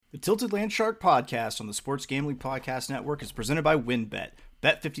The Tilted Land Shark podcast on the Sports Gambling Podcast Network is presented by WynnBET.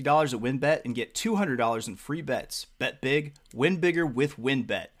 Bet $50 at WynnBET and get $200 in free bets. Bet big, win bigger with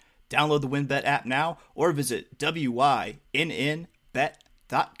WynnBET. Download the WynnBET app now or visit wynnbet.com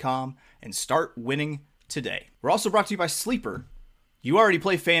and start winning today. We're also brought to you by Sleeper. You already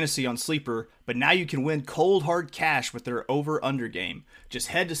play fantasy on Sleeper, but now you can win cold hard cash with their over-under game. Just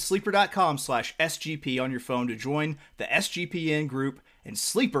head to sleeper.com/SGP on your phone to join the SGPN group, and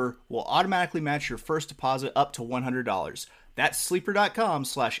Sleeper will automatically match your first deposit up to $100. That's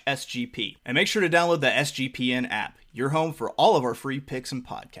sleeper.com/SGP. And make sure to download the SGPN app, your home for all of our free picks and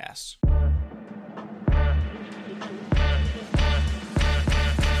podcasts.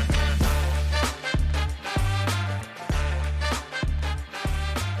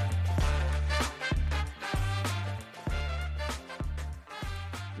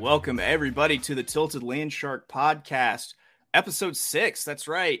 Welcome, everybody, to the Tilted Land Shark podcast, episode 6. That's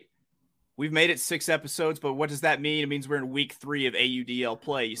right. We've made it 6 episodes, but what does that mean? It means we're in week 3 of AUDL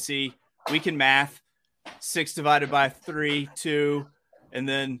play. You see, we can math. 6 divided by 3, 2, and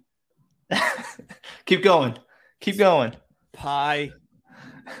then keep going. Pi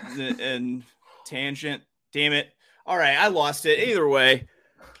and tangent. Damn it. All right, I lost it. Either way,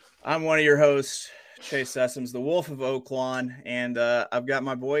 I'm one of your hosts, Chase Sessoms, the Wolf of Oaklawn, and I've got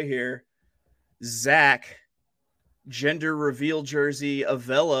my boy here, Zach, gender reveal jersey of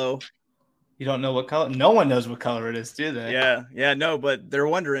Velo. You don't know what color? No one knows what color it is, do they? Yeah, no, but they're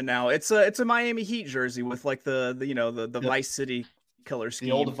wondering now. It's a Miami Heat jersey with like the Vice City color scheme.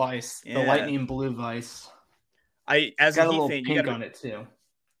 The old Vice, yeah. The lightning blue Vice. As got a a little Heat fan, pink on it too.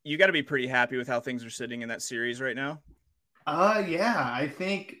 You got to be pretty happy with how things are sitting in that series right now. Yeah, I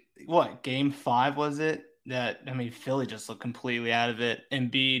think game 5 was it? Philly just looked completely out of it.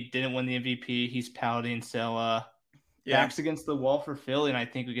 Embiid didn't win the MVP. He's pouting, so backs against the wall for Philly, and I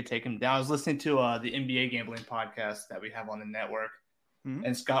think we could take him down. I was listening to the NBA gambling podcast that we have on the network,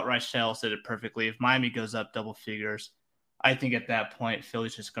 and Scott Reichel said it perfectly. If Miami goes up double figures, I think at that point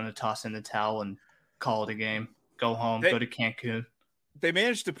Philly's just going to toss in the towel and call it a game. Go home, go to Cancun. They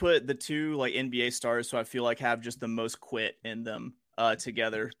managed to put the two NBA stars, so I feel like have just the most quit in them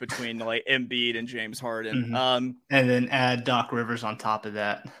together between Embiid and James Harden. And then add Doc Rivers on top of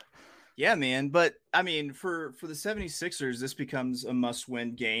that. Yeah, man. But I mean, for the 76ers, this becomes a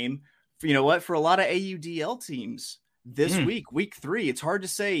must-win game. You know what? For a lot of AUDL teams this week 3, it's hard to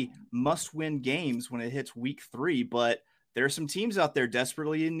say must-win games when it hits week 3, but there are some teams out there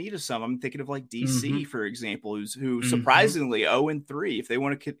desperately in need of some. I'm thinking of DC, for example, who surprisingly 0-3. If they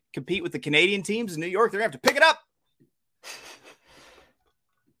want to compete with the Canadian teams in New York, they're going to have to pick it up.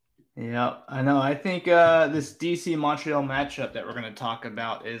 Yeah, I know. I think this DC-Montreal matchup that we're going to talk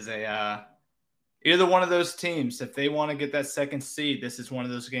about is either one of those teams. If they want to get that second seed, this is one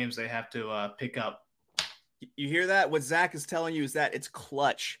of those games they have to pick up. You hear that? What Zach is telling you is that it's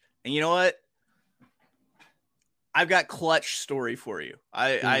clutch. And you know what? I've got clutch story for you.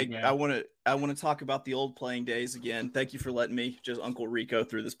 I want to talk about the old playing days again. Thank you for letting me just Uncle Rico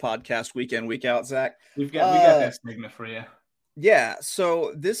through this podcast week in, week out, Zach. We got that segment for you. Yeah,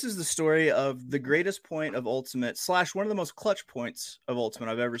 so this is the story of the greatest point of Ultimate / one of the most clutch points of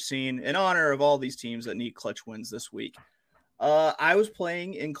Ultimate I've ever seen in honor of all these teams that need clutch wins this week. I was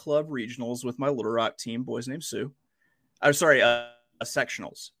playing in club regionals with my Little Rock team, Boys Named Sue.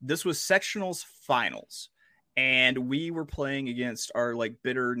 Sectionals. This was sectionals finals. And we were playing against our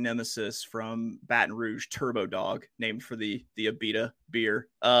bitter nemesis from Baton Rouge, Turbo Dog, named for the Abita beer.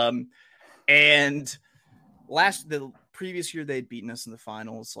 And the previous year they'd beaten us in the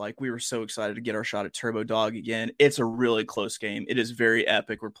finals. We were so excited to get our shot at Turbo Dog again. It's a really close game. It is very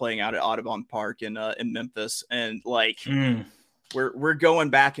epic. We're playing out at Audubon Park in Memphis, and we're going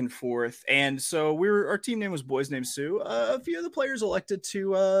back and forth. And so our team name was Boys Named Sue. A few of the players elected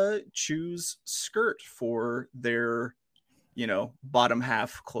to choose skirt for their, bottom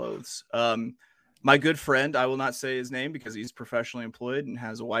half clothes. My good friend, I will not say his name because he's professionally employed and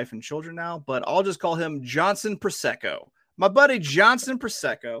has a wife and children now, but I'll just call him Johnson Prosecco. My buddy Johnson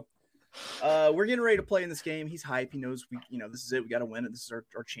Prosecco. We're getting ready to play in this game. He's hype. He knows this is it. We got to win it. This is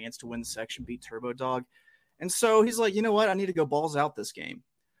our chance to win the section, beat Turbo Dog. And so he's like, you know what? I need to go balls out this game.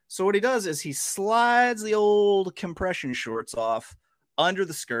 So what he does is he slides the old compression shorts off under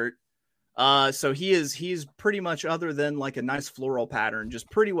the skirt. So he's pretty much, other than a nice floral pattern,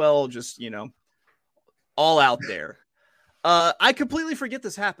 just pretty well, all out there. I completely forget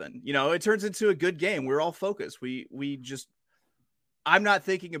this happened. It turns into a good game. We're all focused. I'm not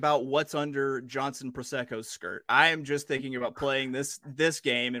thinking about what's under Johnson Prosecco's skirt. I am just thinking about playing this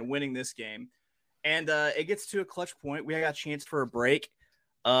game and winning this game. And it gets to a clutch point. We got a chance for a break.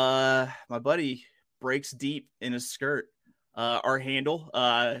 My buddy breaks deep in his skirt. Our handle,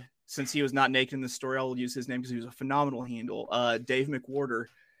 since he was not naked in the story, I'll use his name because he was a phenomenal handle. Dave McWhorter,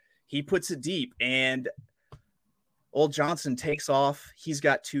 he puts it deep, and Old Johnson takes off. He's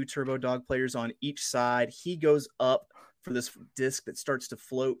got 2 Turbo Dog players on each side. He goes up for this disc that starts to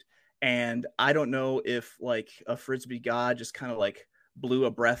float, and I don't know if like a Frisbee god just kind of like blew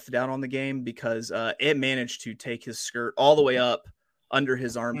a breath down on the game because it managed to take his skirt all the way up under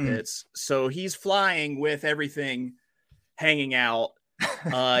his armpits. So he's flying with everything hanging out.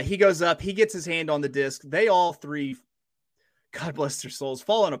 He goes up, he gets his hand on the disc. They all 3, God bless their souls,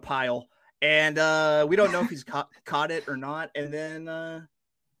 fall in a pile. And we don't know if he's caught it or not. And then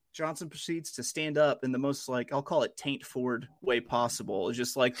Johnson proceeds to stand up in the most, like, I'll call it taint forward way possible. It's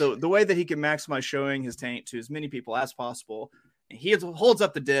just like the way that he can maximize showing his taint to as many people as possible. And he holds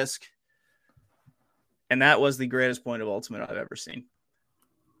up the disc. And that was the greatest point of Ultimate I've ever seen.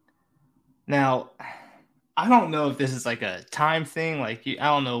 Now, I don't know if this is like a time thing. Like, I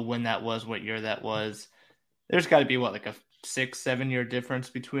don't know when that was, what year that was. There's got to be, like a 6-7 year difference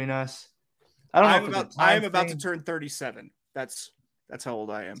between us. I don't know. I'm about to turn 37. That's how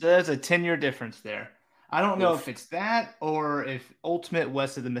old I am. So there's a 10-year difference there. I don't know if it's that or if Ultimate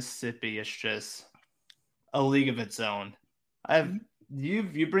west of the Mississippi is just a league of its own.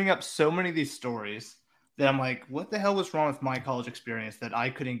 You bring up so many of these stories that I'm like, what the hell was wrong with my college experience that I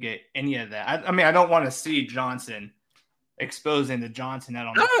couldn't get any of that? I mean, I don't want to see Johnson exposing the Johnson out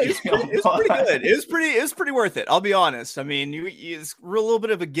on the field. It's pretty good. It was pretty worth it. I'll be honest. I mean, it's a little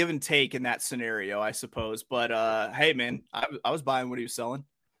bit of a give and take in that scenario, I suppose. But hey, man, I was buying what he was selling.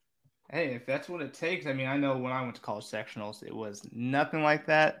 Hey, if that's what it takes. I mean, I know when I went to college sectionals, it was nothing like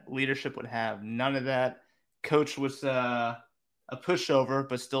that. Leadership would have none of that. Coach was a pushover,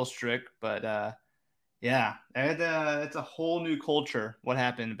 but still strict. But yeah, it's a whole new culture. What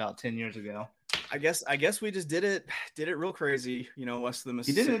happened about 10 years ago? I guess we just did it real crazy, west of the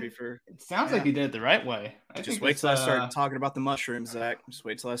Mississippi. It sounds like you did it the right way. Just wait till I start talking about the mushrooms, Zach. Just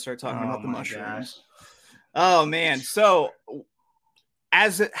wait till I start talking about the mushrooms. Gosh. Oh man! So,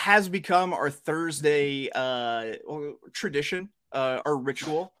 as it has become our Thursday tradition, our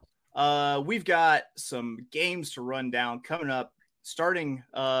ritual, we've got some games to run down coming up. Starting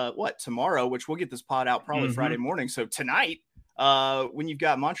tomorrow, which we'll get this pod out probably Friday morning. So tonight. When you've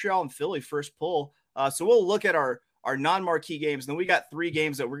got Montreal and Philly first pull. So we'll look at our non-marquee games. And then we got 3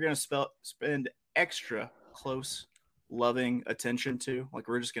 games that we're going to spend extra close, loving attention to. Like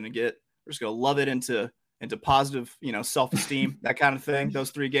we're just going to love it into positive, self-esteem, that kind of thing.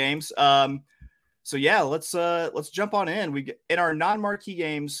 Those 3 games. So yeah, let's jump on in. In our non-marquee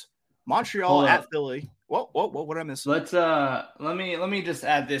games, Montreal at Philly. What did I miss? Let me just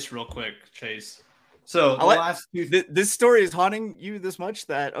add this real quick, Chase. So this story is haunting you this much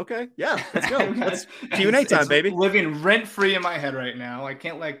that yeah, let's go. It's Q&A time, baby. Living rent free in my head right now. I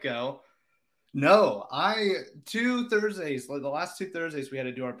can't let go. No, 2 Thursdays, like the last 2 Thursdays, we had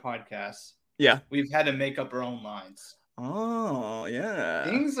to do our podcast. Yeah, we've had to make up our own lines. Oh yeah,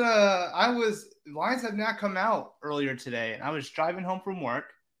 things. Lines have not come out earlier today, and I was driving home from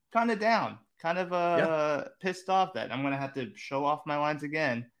work, kind of down, pissed off that I'm gonna have to show off my lines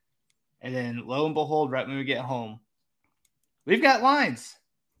again. And then, lo and behold, right when we get home, we've got lines.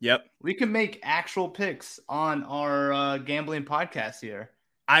 Yep. We can make actual picks on our gambling podcast here.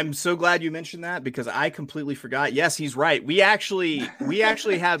 I'm so glad you mentioned that because I completely forgot. Yes, he's right. We actually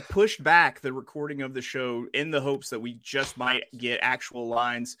have pushed back the recording of the show in the hopes that we just might get actual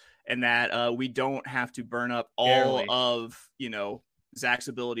lines and that we don't have to burn up all of, Zach's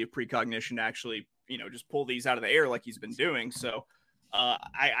ability of precognition to actually, just pull these out of the air like he's been doing. So,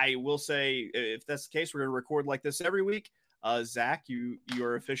 I will say, if that's the case, we're going to record like this every week. Zach, you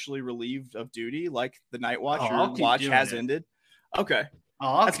are officially relieved of duty, like the Night Watch. Your watch has ended. Okay,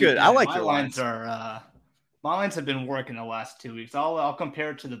 that's good. I like your lines. My lines have been working the last 2 weeks. I'll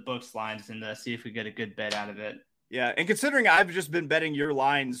compare it to the books lines and see if we get a good bet out of it. Yeah, and considering I've just been betting your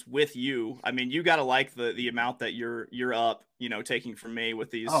lines with you, I mean, you got to like the amount that you're up, taking from me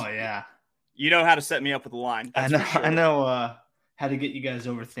with these. Oh yeah, you know how to set me up with a line. I know. Sure. I know. How to get you guys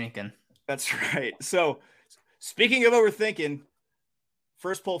overthinking. That's right. So, speaking of overthinking,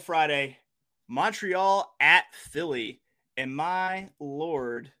 first poll Friday, Montreal at Philly. And my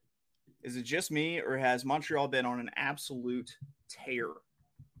Lord, is it just me or has Montreal been on an absolute tear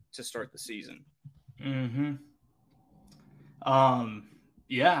to start the season?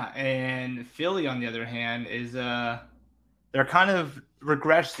 Yeah, and Philly, on the other hand, is they're kind of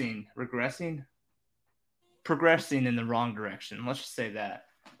progressing in the wrong direction. Let's just say that.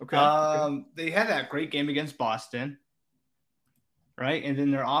 Okay. They had that great game against Boston. right? And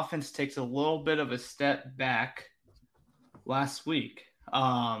then their offense takes a little bit of a step back last week.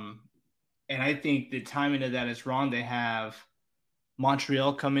 And I think the timing of that is wrong. They have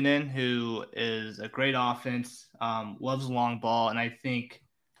Montreal coming in, who is a great offense, loves long ball, and I think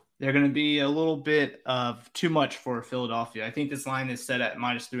they're going to be a little bit of too much for Philadelphia. I think this line is set at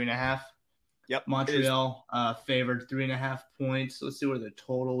 -3.5. Yep. Montreal favored 3.5 points. Let's see where the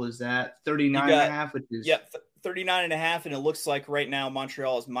total is at. 39.5, which is 39.5, and it looks like right now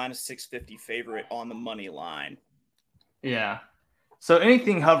Montreal is -650 favorite on the money line. Yeah. So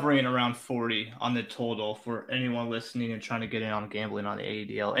anything hovering around 40 on the total for anyone listening and trying to get in on gambling on the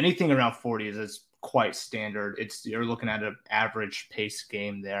ADL, anything around 40 is quite standard. You're looking at an average pace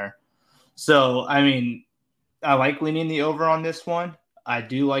game there. So, I mean, I like leaning the over on this one. I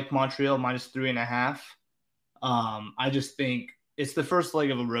do like Montreal -3.5. I just think it's the first leg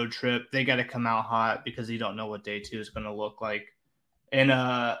of a road trip. They got to come out hot because you don't know what day 2 is going to look like. And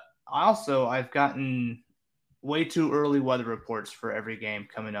I've gotten way too early weather reports for every game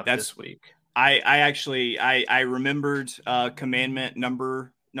coming up this week. I remembered commandment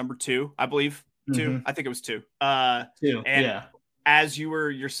number 2, I believe. 2. I think it was 2. 2. And yeah. As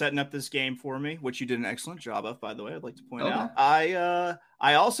you're setting up this game for me, which you did an excellent job of, by the way, I'd like to point out.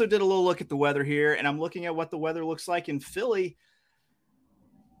 I also did a little look at the weather here, and I'm looking at what the weather looks like in Philly.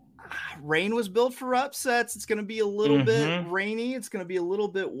 Rain was built for upsets. It's going to be a little bit rainy. It's going to be a little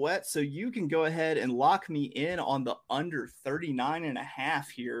bit wet. So you can go ahead and lock me in on the under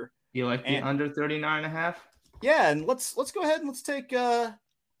 39.5 here. You like the under 39.5? Yeah. And let's go ahead and let's take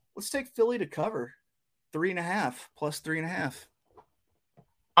Philly to cover 3.5 plus 3.5.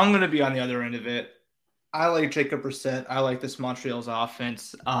 I'm going to be on the other end of it. I like Jacob Brissett. I like this Montreal's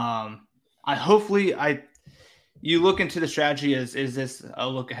offense. You look into the strategy. Is this a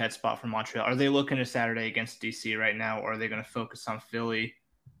look ahead spot for Montreal? Are they looking to Saturday against DC right now, or are they going to focus on Philly?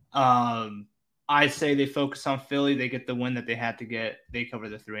 I say they focus on Philly. They get the win that they had to get. They cover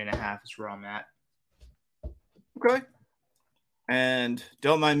the 3.5 is where I'm at. Okay. And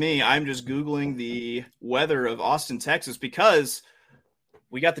don't mind me. I'm just Googling the weather of Austin, Texas, because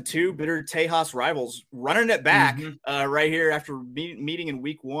we got the two bitter Tejas rivals running it back right here after meeting in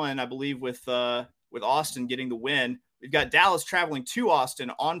week 1, I believe, with Austin getting the win. We've got Dallas traveling to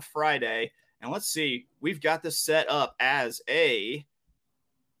Austin on Friday. And let's see, we've got this set up as a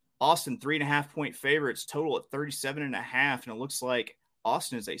Austin 3.5 point favorites, total at 37.5. And it looks like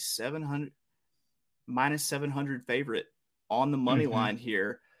Austin is a -700 favorite on the money line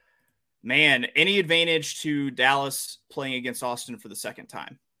here. Man, any advantage to Dallas playing against Austin for the second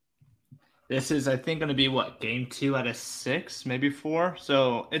time? This is, I think, going to be game 2 out of 6, maybe 4.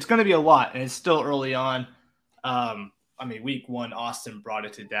 So it's going to be a lot, and it's still early on. Week 1, Austin brought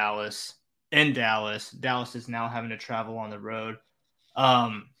it to Dallas. In Dallas, Dallas is now having to travel on the road.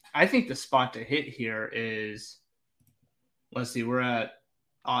 I think the spot to hit here is, let's see, we're at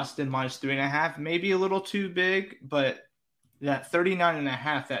Austin -3.5, maybe a little too big, but that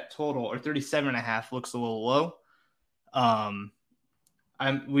 39.5, that total, or 37.5 looks a little low.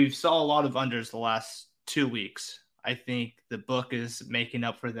 We've saw a lot of unders the last 2 weeks. I think the book is making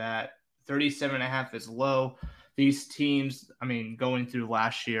up for that. 37.5 is low. These teams, going through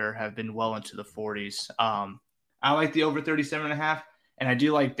last year, have been well into the 40s. I like the over 37.5, and I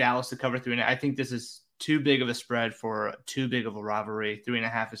do like Dallas to cover 3.5. I think this is too big of a spread for too big of a rivalry.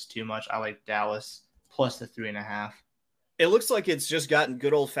 3.5 is too much. I like Dallas plus the 3.5. It looks like it's just gotten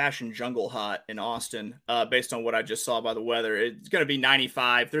good old-fashioned jungle hot in Austin, based on what I just saw by the weather. It's going to be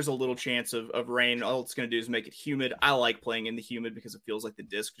 95. There's a little chance of rain. All it's going to do is make it humid. I like playing in the humid because it feels like the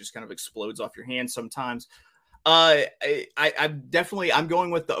disc just kind of explodes off your hands sometimes. I'm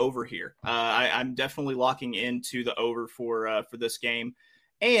going with the over here. I'm definitely locking into the over for this game.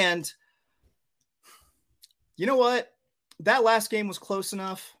 And you know what? That last game was close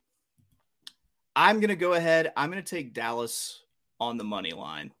enough. I'm going to go ahead. I'm going to take Dallas on the money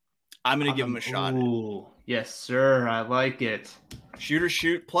line. I'm going to give them a shot. Ooh, yes, sir. I like it.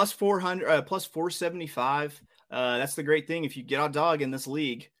 Shoot, plus 400, plus 475. That's the great thing. If you get a dog in this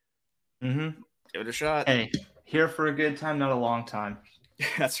league, give it a shot. Hey, here for a good time, not a long time.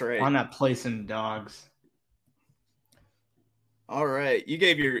 That's right. I'm not placing dogs. All right. You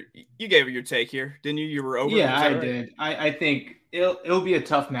gave your take here, didn't you? You were over. Yeah, I did. I think it'll be a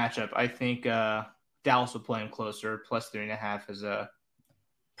tough matchup. I think Dallas will play him closer. Plus 3.5 is a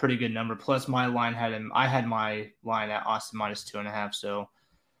pretty good number. Plus my line I had my line at Austin -2.5. So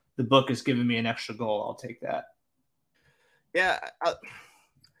the book is giving me an extra goal. I'll take that. Yeah.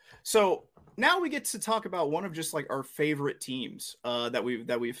 So now we get to talk about one of just like our favorite teams that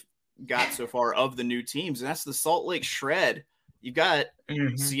we've got so far of the new teams, and that's the Salt Lake Shred You've got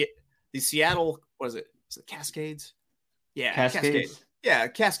Mm-hmm. the Seattle, what is it? Is it Cascades? Yeah, Cascades. Cascades. Yeah,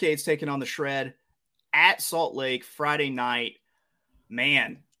 Cascades taking on the Shred at Salt Lake Friday night.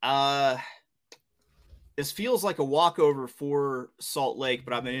 Man, this feels like a walkover for Salt Lake,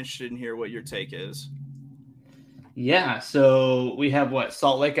 but I'm interested in hear what your take is. Yeah, so we have what,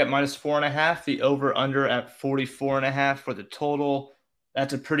 Salt Lake at -4.5, the over under at 44.5 for the total.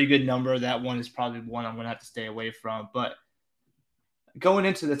 That's a pretty good number. That one is probably one I'm gonna have to stay away from. But going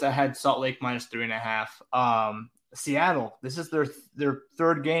into this, I had Salt Lake -3.5. Seattle, this is their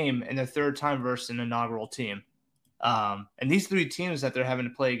third game and their third time versus an inaugural team. And these three teams that they're having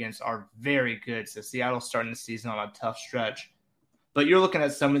to play against are very good. So Seattle's starting the season on a tough stretch. But you're looking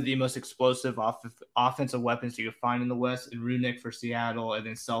at some of the most explosive offensive weapons you can find in the West, and Runick for Seattle, and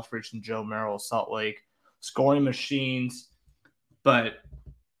then Selfridge and Joe Merrill, Salt Lake, scoring machines. But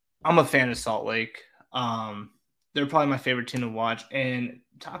I'm a fan of Salt Lake. They're probably my favorite team to watch. And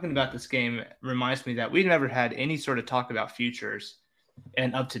talking about this game reminds me that we never had any sort of talk about futures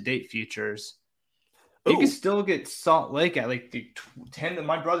and up-to-date futures. You can still get Salt Lake at like the 10.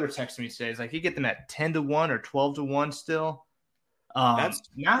 My brother texted me today. He's like, you get them at 10-1 or 12-1 still. That's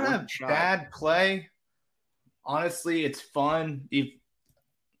not a bad play. Honestly, it's fun. You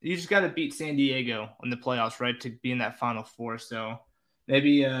just got to beat San Diego in the playoffs, right, to be in that Final Four. So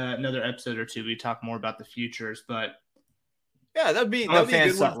maybe another episode or two we talk more about the futures. But yeah, that'd be a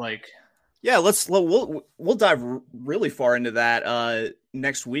good one. Like, yeah, we'll dive really far into that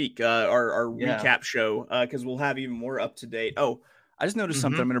next week. Our recap show because we'll have even more up to date. Oh, I just noticed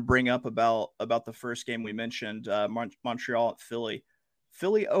something I'm going to bring up about the first game we mentioned, Montreal at Philly.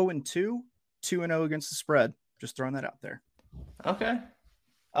 Philly 0-2, 2-0 against the spread. Just throwing that out there. Okay.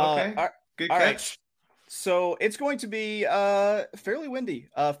 Good catch. Right. So it's going to be fairly windy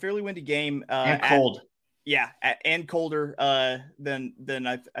game and cold. And colder than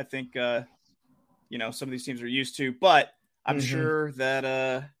I think some of these teams are used to. But I'm sure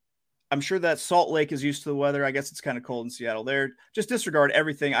that Salt Lake is used to the weather. I guess it's kind of cold in Seattle there. Just disregard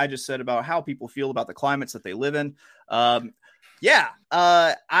everything I just said about how people feel about the climates that they live in. I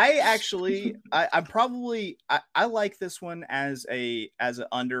like this one as an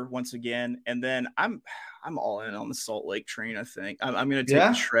under once again, and then I'm all in on the Salt Lake train. I think I'm going to take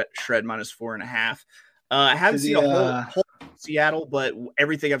the shred -4.5. I haven't seen a whole Seattle, but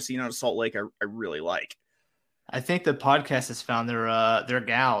everything I've seen out of Salt Lake, I really like. I think the podcast has found their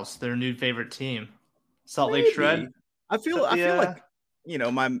gals, their new favorite team, Salt Lake Shred. I feel like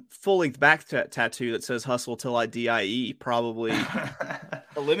my full-length back tattoo that says "Hustle Till I Die" probably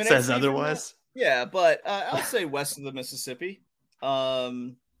eliminates says otherwise. Yeah, but I'll say west of the Mississippi. What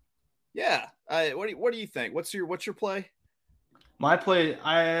do you think? What's your play? My play,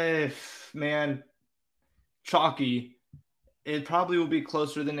 chalky. It probably will be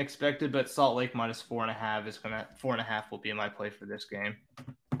closer than expected, but Salt Lake -4.5 is 4.5 will be my play for this game.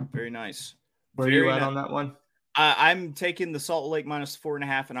 Very nice. Where are you at on that one? I'm taking the Salt Lake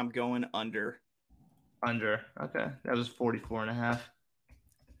 -4.5, and I'm going under. Under. Okay. That was 44.5.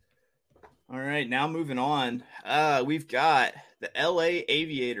 All right. Now moving on. We've got the LA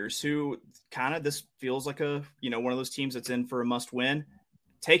Aviators, who this feels like one of those teams that's in for a must win,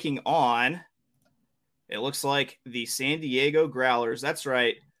 taking on, it looks like, the San Diego Growlers. That's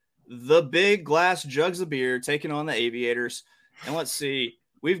right. The big glass jugs of beer taking on the Aviators. And let's see.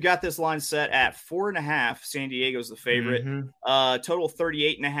 We've got this line set at 4.5. San Diego's the favorite. Total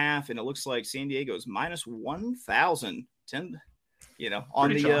 38.5. And it looks like San Diego's -1,000. 10,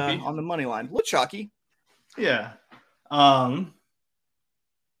 on the money line. A little chalky. Yeah. I'm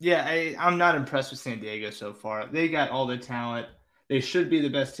not impressed with San Diego so far. They got all the talent. They should be the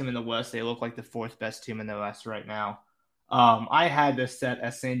best team in the West. They look like the fourth best team in the West right now. I had this set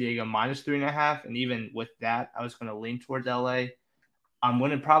as San Diego -3.5, and even with that, I was going to lean towards LA. I'm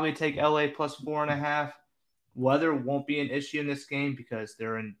going to probably take LA +4.5. Weather won't be an issue in this game because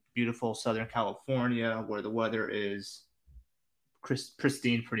they're in beautiful Southern California where the weather is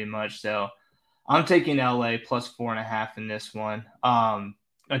pristine pretty much. So I'm taking LA +4.5 in this one.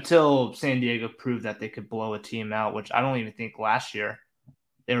 Until San Diego proved that they could blow a team out, which I don't even think last year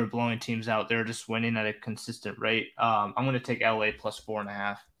they were blowing teams out. They were just winning at a consistent rate. I'm going to take LA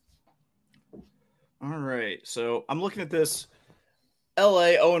 +4.5. All right. So I'm looking at this.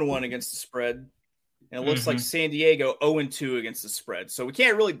 LA 0-1 against the spread. And it looks like San Diego 0-2 against the spread. So we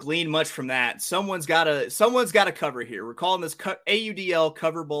can't really glean much from that. Someone's got to cover here. We're calling this AUDL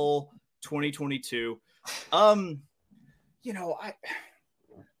Cover Bowl 2022. I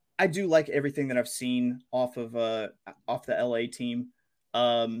do like everything that I've seen off the LA team.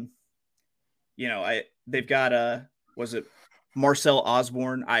 They've got Marcel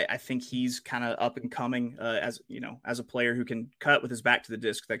Osborne, I think he's kind of up and coming as a player who can cut with his back to the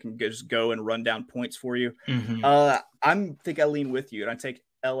disc that can just go and run down points for you. Mm-hmm. I think I lean with you and I take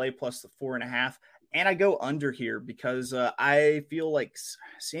LA plus the 4.5, and I go under here because I feel like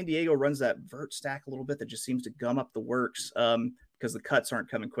San Diego runs that vert stack a little bit that just seems to gum up the works because the cuts aren't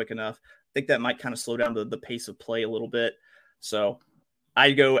coming quick enough. I think that might kind of slow down the pace of play a little bit. So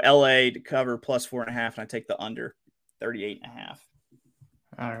I go LA to cover plus 4.5, and I take the under 38.5.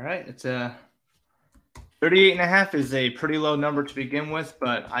 All right. It's 38.5 is a pretty low number to begin with,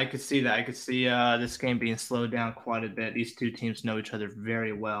 but I could see that. I could see this game being slowed down quite a bit. These two teams know each other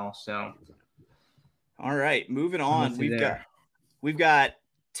very well. So, all right, moving on. We've got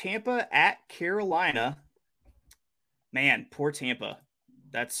Tampa at Carolina. Man, poor Tampa.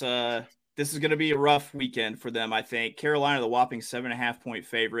 That's this is going to be a rough weekend for them, I think. Carolina, the whopping 7.5-point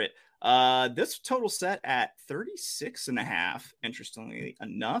favorite. This total set at 36.5, interestingly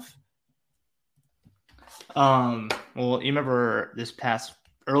enough. Well, you remember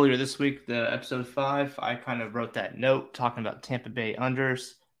earlier this week, the episode 5, I kind of wrote that note talking about Tampa Bay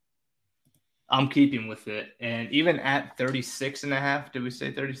unders. I'm keeping with it. And even at 36.5, did we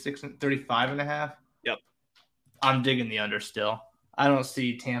say 35.5? Yep. I'm digging the under still. I don't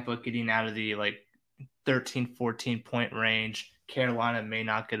see Tampa getting out of the 13, 14 point range. Carolina may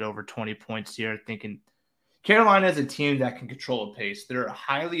not get over 20 points here. Thinking Carolina is a team that can control a pace. They're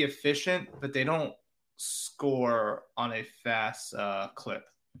highly efficient, but they don't score on a fast clip,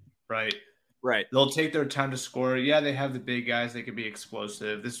 right? Right. They'll take their time to score. Yeah, they have the big guys. They can be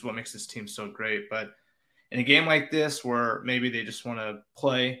explosive. This is what makes this team so great. But in a game like this where maybe they just want to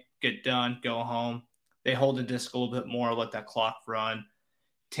play, get done, go home, they hold the disc a little bit more, let that clock run.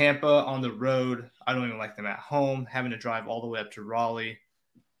 Tampa on the road, I don't even like them at home. Having to drive all the way up to Raleigh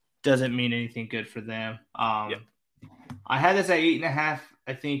doesn't mean anything good for them. Yep. I had this at 8.5.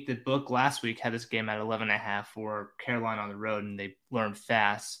 I think the book last week had this game at 11.5 for Carolina on the road, and they learned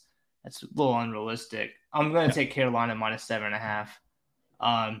fast. That's a little unrealistic. I'm going to take Carolina minus 7.5.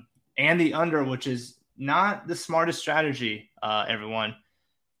 And the under, which is not the smartest strategy, everyone.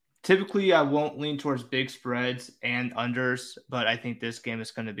 Typically, I won't lean towards big spreads and unders, but I think this game is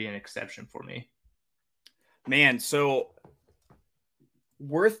going to be an exception for me. Man, so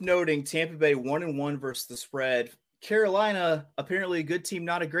worth noting, Tampa Bay 1-1 versus the spread. Carolina, apparently a good team,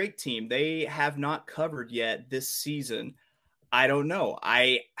 not a great team. They have not covered yet this season. I don't know.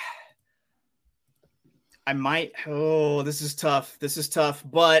 I might. Oh, this is tough.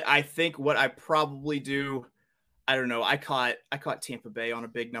 But I think what I probably do, I don't know. I caught Tampa Bay on a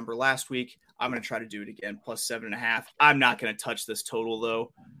big number last week. I'm going to try to do it again, plus 7.5. I'm not going to touch this total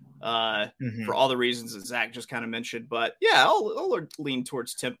though, for all the reasons that Zach just kind of mentioned. But yeah, I'll lean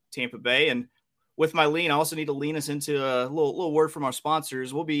towards Tampa Bay. And with my lean, I also need to lean us into a little word from our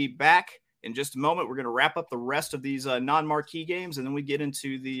sponsors. We'll be back in just a moment. We're going to wrap up the rest of these non-marquee games, and then we get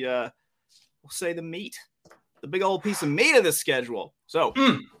into the we'll say the meat, the big old piece of meat of the schedule. So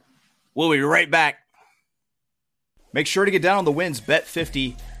we'll be right back. Make sure to get down on the Wins Bet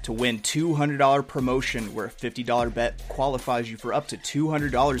 50 to win $200 promotion, where a $50 bet qualifies you for up to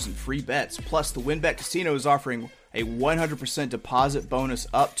 $200 in free bets. Plus, the WynnBET Casino is offering a 100% deposit bonus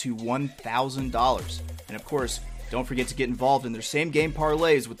up to $1,000. And of course, don't forget to get involved in their same game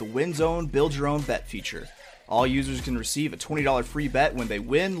parlays with the Win Zone Build Your Own Bet feature. All users can receive a $20 free bet when they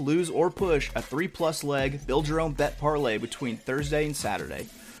win, lose, or push a 3+ leg Build Your Own Bet parlay between Thursday and Saturday.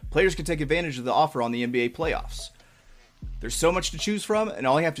 Players can take advantage of the offer on the NBA playoffs. There's so much to choose from, and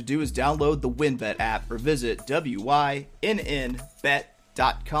all you have to do is download the WynnBET app or visit wynnbet.com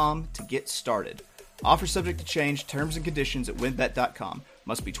to get started. Offer subject to change, terms and conditions at wynnbet.com.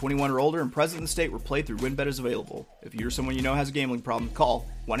 Must be 21 or older and present in the state where playthrough WynnBET is available. If you or someone you know has a gambling problem, call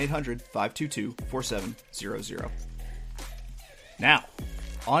 1-800-522-4700. Now,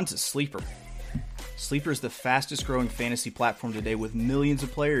 on to Sleeper. Sleeper is the fastest growing fantasy platform today with millions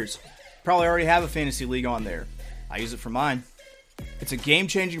of players. Probably already have a fantasy league on there. I use it for mine. It's a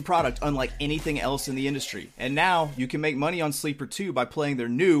game-changing product unlike anything else in the industry. And now you can make money on Sleeper too by playing their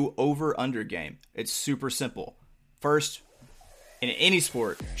new over-under game. It's super simple. First, in any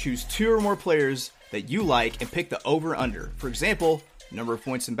sport, choose 2 or more players that you like and pick the over-under. For example, number of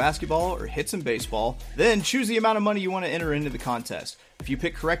points in basketball or hits in baseball. Then choose the amount of money you want to enter into the contest. If you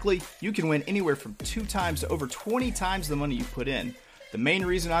pick correctly, you can win anywhere from 2 times to over 20 times the money you put in. The main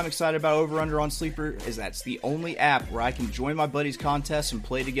reason I'm excited about Over Under on Sleeper is that it's the only app where I can join my buddies' contests and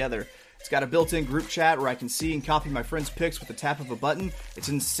play together. It's got a built-in group chat where I can see and copy my friends' picks with the tap of a button. It's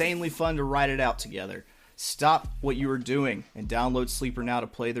insanely fun to write it out together. Stop what you are doing and download Sleeper now to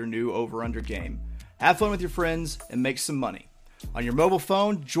play their new Over Under game. Have fun with your friends and make some money. On your mobile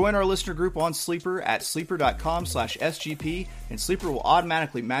phone, join our listener group on Sleeper at sleeper.com/SGP, and Sleeper will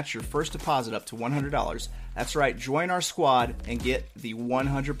automatically match your first deposit up to $100. That's right, join our squad and get the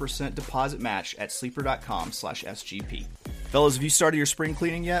 100% deposit match at sleeper.com/SGP. Fellas, have you started your spring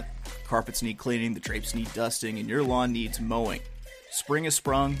cleaning yet? Carpets need cleaning, the drapes need dusting, and your lawn needs mowing. Spring has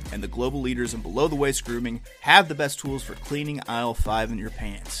sprung, and the global leaders in below-the-waist grooming have the best tools for cleaning aisle 5 in your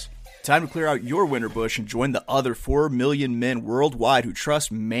pants. Time to clear out your winter bush and join the other 4 million men worldwide who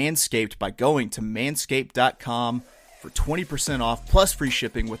trust Manscaped by going to manscaped.com for 20% off plus free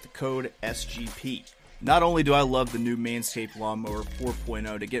shipping with the code SGP. Not only do I love the new Manscaped Lawnmower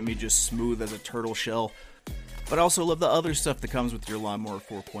 4.0 to get me just smooth as a turtle shell, but I also love the other stuff that comes with your Lawnmower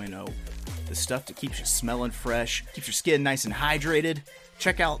 4.0. The stuff that keeps you smelling fresh, keeps your skin nice and hydrated.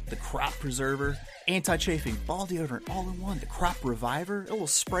 Check out the Crop Preserver, anti-chafing ball deodorant all in one, the Crop Reviver, a little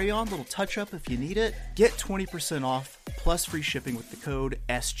spray on, a little touch up if you need it. Get 20% off plus free shipping with the code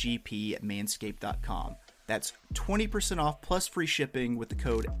SGP at manscaped.com. That's 20% off plus free shipping with the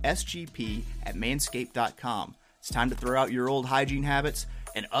code SGP at manscaped.com. It's time to throw out your old hygiene habits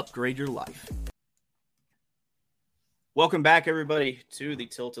and upgrade your life. Welcome back, everybody, to the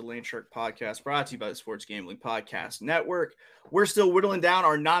Tilted Land Shark podcast, brought to you by the Sports Gambling Podcast Network. We're still whittling down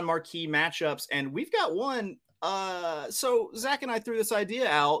our non-marquee matchups, and we've got one. So Zach and I threw this idea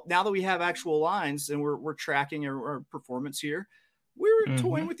out. Now that we have actual lines and we're tracking our performance here, we were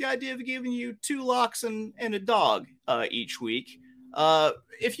toying with the idea of giving you 2 locks and a dog each week.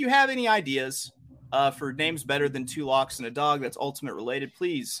 If you have any ideas for names better than 2 locks and a dog that's ultimate related,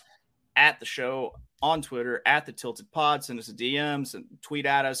 please at the show on Twitter at the Tilted Pod, send us a DMs and tweet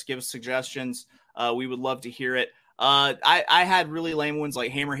at us, give us suggestions. We would love to hear it. I had really lame ones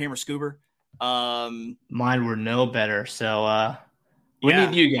like Hammer Scuba. Mine were no better. So we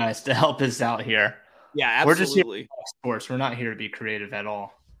need you guys to help us out here. Yeah, absolutely. We're just here for sports. We're not here to be creative at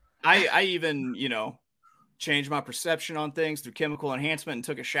all. I even, changed my perception on things through chemical enhancement and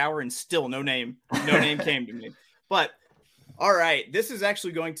took a shower and still no name came to me. But all right, this is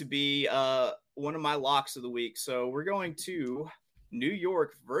actually going to be one of my locks of the week. So we're going to New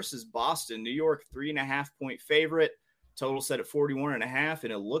York versus Boston. New York 3.5-point favorite, total set at 41.5,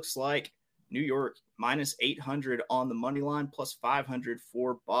 and it looks like New York minus 800 on the money line, plus 500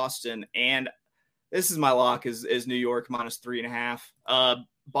 for Boston. And this is my lock is New York minus 3.5.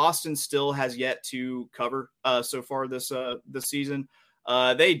 Boston still has yet to cover so far this season.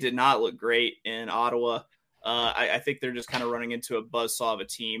 They did not look great in Ottawa. I think they're just kind of running into a buzzsaw of a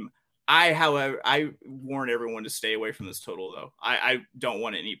team. However, I warn everyone to stay away from this total, though. I don't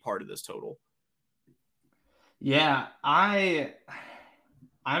want any part of this total. Yeah, I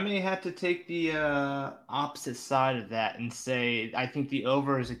may have to take the opposite side of that and say I think the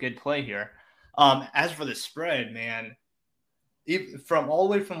over is a good play here. As for the spread, man, from all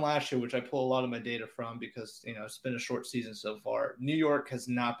the way from last year, which I pull a lot of my data from because it's been a short season so far, New York has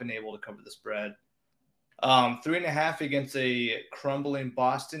not been able to cover the spread. 3.5 against a crumbling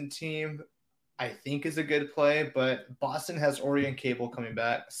Boston team, I think is a good play, but Boston has Orion Cable coming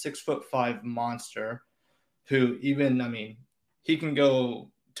back, 6'5" monster, who he can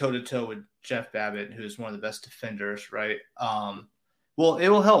go toe to toe with Jeff Babbitt, who's one of the best defenders, right? Well, it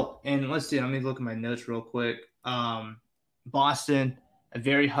will help. And let's see, let me look at my notes real quick. Boston, a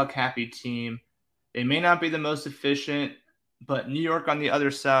very Huck-happy team. They may not be the most efficient, but New York on the other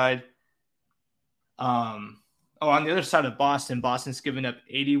side, on the other side of Boston, Boston's given up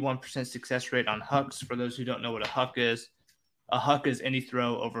 81% success rate on Hucks. For those who don't know what a Huck is any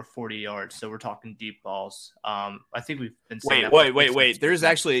throw over 40 yards. So we're talking deep balls. I think we've been saying Wait. There's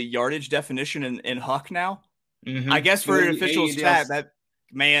actually a yardage definition in Huck now. I guess for an official stat,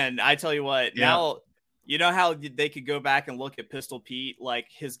 I tell you what, now you know how they could go back and look at Pistol Pete, like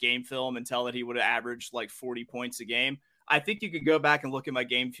his game film, and tell that he would have averaged like 40 points a game. I think you could go back and look at my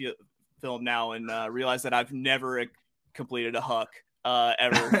game film now and realize that I've never completed a Huck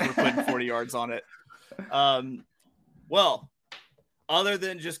ever for putting 40 yards on it. Well, other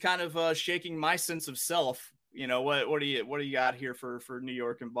than just kind of shaking my sense of self, what do you got here for New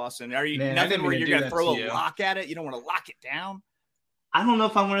York and Boston? Are you nothing where you're going to throw a lock at it? You don't want to lock it down? I don't know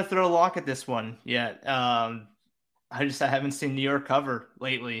if I'm going to throw a lock at this one yet. I haven't seen New York cover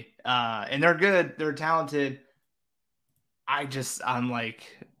lately, and they're good. They're talented. I'm like,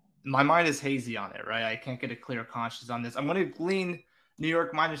 my mind is hazy on it, right? I can't get a clear conscience on this. I'm going to lean New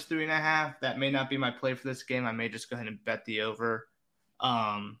York minus 3.5. That may not be my play for this game. I may just go ahead and bet the over.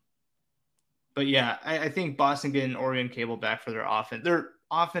 But yeah, I think Boston getting Orion Cable back for their offense. Their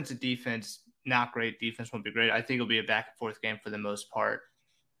offensive defense, not great. Defense won't be great. I think it'll be a back and forth game for the most part.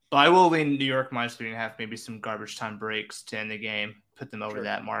 But I will lean New York -3.5, maybe some garbage time breaks to end the game, put them over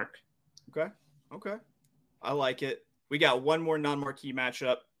that mark. Okay. I like it. We got one more non-marquee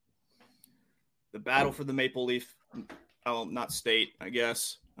matchup. The battle for the Maple Leaf. Oh, not state, I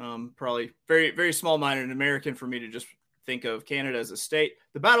guess. Probably very, very small-minded American for me to just think of Canada as a state.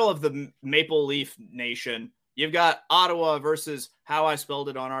 The battle of the Maple Leaf Nation. You've got Ottawa versus how I spelled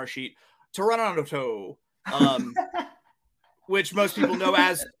it on our sheet, Toronto, which most people know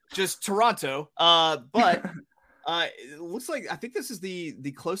as just Toronto. But it looks like I think this is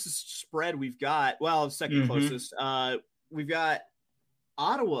the closest spread we've got. Well, second closest. We've got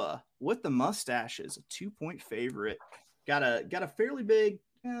Ottawa with the Mustaches, a 2-point favorite. Got a fairly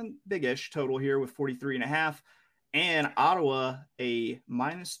big-ish total here with 43.5. And Ottawa, a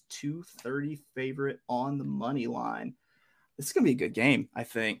 -230 favorite on the money line. This is going to be a good game, I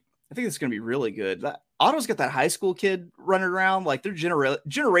think. I think it's going to be really good. Ottawa's got that high school kid running around. Like, they're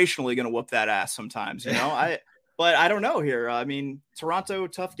generationally going to whoop that ass sometimes, you know? But I don't know here. I mean, Toronto,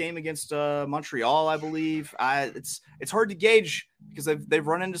 tough game against Montreal, I believe. It's hard to gauge because they've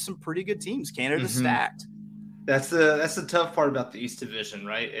run into some pretty good teams. Canada's stacked. That's the tough part about the East Division,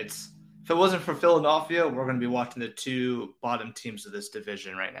 right? If it wasn't for Philadelphia, we're going to be watching the two bottom teams of this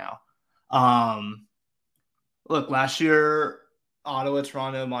division right now. Look, last year, Ottawa,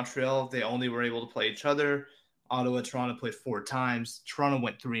 Toronto, Montreal, they only were able to play each other. Ottawa, Toronto played 4 times. Toronto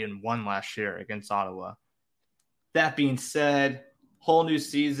went 3-1 last year against Ottawa. That being said, whole new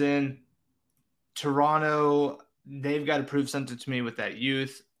season. Toronto, they've got to prove something to me with that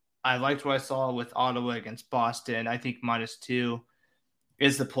youth. I liked what I saw with Ottawa against Boston. I think -2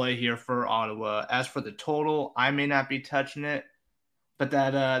 is the play here for Ottawa. As for the total, I may not be touching it, but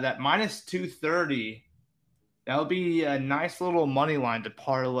that -230, that would be a nice little money line to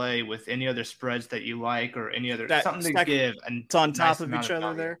parlay with any other spreads that you like or any other something to give. And it's on top of each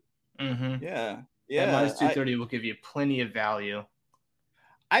other there. Yeah. That -230 will give you plenty of value.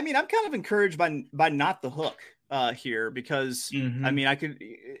 I mean, I'm kind of encouraged by not the hook here because I mean, I could,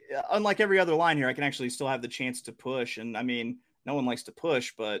 unlike every other line here, I can actually still have the chance to push. And I mean, no one likes to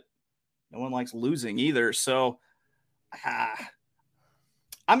push, but no one likes losing either. So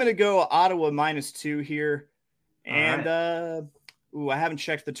I'm going to go Ottawa -2 here. And I haven't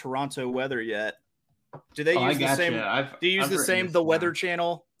checked the Toronto weather yet. Do they use the same? Do you use the same Weather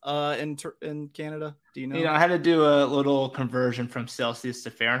Channel in Canada? Do you know? I had to do a little conversion from Celsius to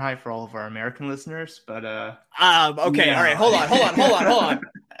Fahrenheit for all of our American listeners, but okay, all right, hold on.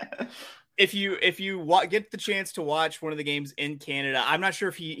 If you get the chance to watch one of the games in Canada, I'm not sure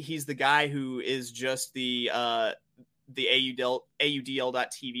if he's the guy who is just the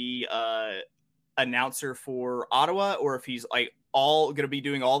AUDL.TV announcer for Ottawa, or if he's like all going to be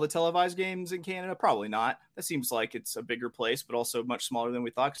doing all the televised games in Canada. Probably not. That seems like it's a bigger place, but also much smaller than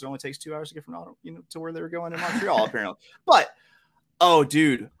we thought because it only takes 2 hours to get from Ottawa, to where they were going in Montreal, apparently. But, oh,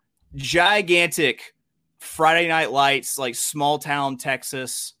 dude, gigantic Friday Night Lights, like small town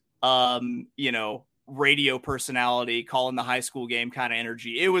Texas, radio personality calling the high school game kind of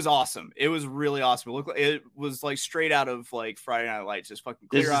energy. It was awesome. It was really awesome. It was like straight out of like Friday Night Lights, just fucking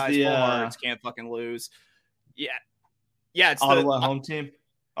clear eyes, full hearts, can't fucking lose. Yeah, it's Ottawa home team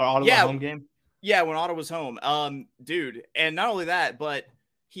or Ottawa home game. Yeah, when Ottawa's home. Dude, and not only that, but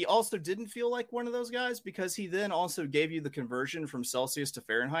he also didn't feel like one of those guys because he then also gave you the conversion from Celsius to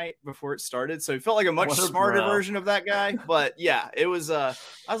Fahrenheit before it started. So he felt like a much smarter version of that guy. But yeah, it was I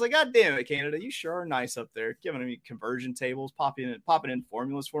was like, God damn it, Canada, you sure are nice up there, giving me conversion tables, popping in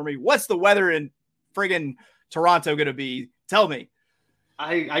formulas for me. What's the weather in friggin' Toronto gonna be? Tell me.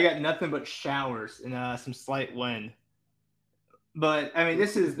 I got nothing but showers and some slight wind. But I mean,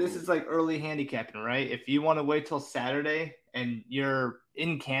 this is like early handicapping, right? If you want to wait till Saturday and you're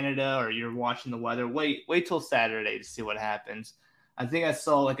in Canada or you're watching the weather, wait till Saturday to see what happens. I think I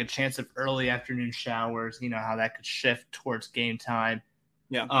saw like a chance of early afternoon showers. You know how that could shift towards game time.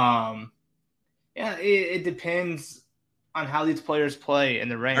 Yeah. It depends on how these players play in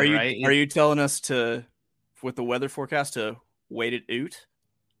the rain. Right? Are you telling us with the weather forecast to wait it out?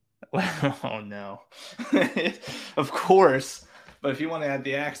 Oh no, of course. But if you want to add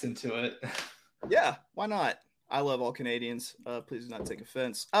the accent to it. Yeah, why not? I love all Canadians. Please do not take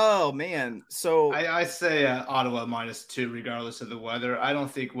offense. Oh, man. So I say Ottawa -2 regardless of the weather. I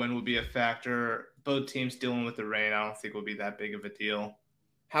don't think wind will be a factor. Both teams dealing with the rain, I don't think will be that big of a deal.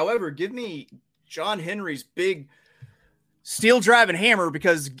 However, give me John Henry's big steel driving hammer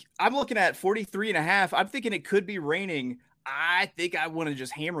because I'm looking at 43.5. I'm thinking it could be raining. I think I want to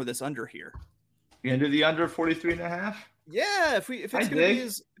just hammer this under here. You gonna do the under 43.5? Yeah, if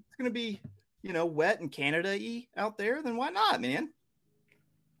it's gonna be wet and Canada-y out there, then why not, man?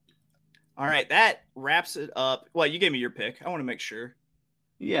 All right, that wraps it up. Well, you gave me your pick. I want to make sure.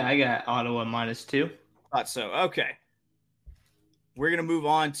 Yeah, I got Ottawa -2. Thought so. Okay. We're going to move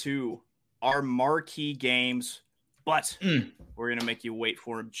on to our marquee games, but we're going to make you wait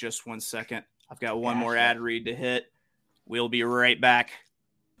for them just 1 second. I've got one more ad read to hit. We'll be right back.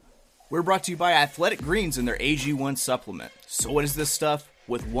 We're brought to you by Athletic Greens and their AG1 supplement. So what is this stuff?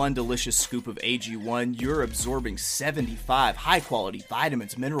 With one delicious scoop of AG1, you're absorbing 75 high-quality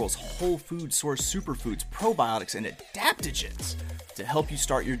vitamins, minerals, whole food source superfoods, probiotics, and adaptogens to help you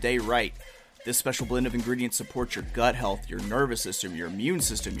start your day right. This special blend of ingredients supports your gut health, your nervous system, your immune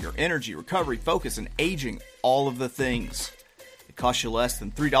system, your energy, recovery, focus, and aging, all of the things. It costs you less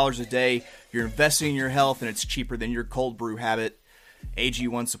than $3 a day. You're investing in your health, and it's cheaper than your cold brew habit.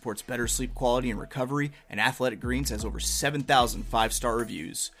 AG1 supports better sleep quality and recovery, and Athletic Greens has over 7,000 5-star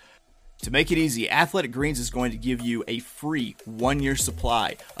reviews. To make it easy, Athletic Greens is going to give you a free 1-year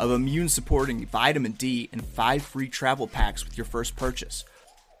supply of immune-supporting vitamin D and 5 free travel packs with your first purchase.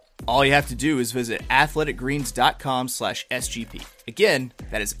 All you have to do is visit athleticgreens.com/SGP. Again,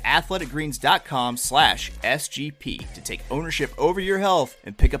 that is athleticgreens.com/SGP to take ownership over your health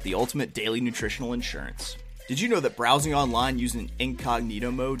and pick up the ultimate daily nutritional insurance. Did you know that browsing online using incognito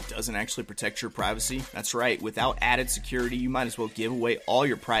mode doesn't actually protect your privacy? That's right, without added security, you might as well give away all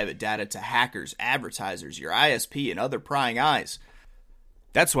your private data to hackers, advertisers, your ISP, and other prying eyes.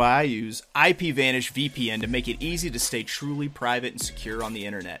 That's why I use IPVanish VPN to make it easy to stay truly private and secure on the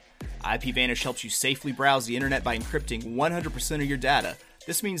internet. IPVanish helps you safely browse the internet by encrypting 100% of your data.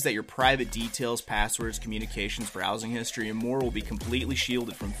 This means that your private details, passwords, communications, browsing history, and more will be completely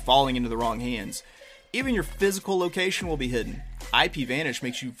shielded from falling into the wrong hands. Even your physical location will be hidden. IPVanish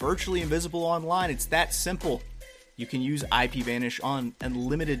makes you virtually invisible online. It's that simple. You can use IPVanish on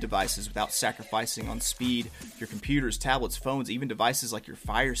unlimited devices without sacrificing on speed. Your computers, tablets, phones, even devices like your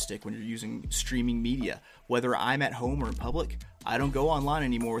Fire Stick when you're using streaming media. Whether I'm at home or in public, I don't go online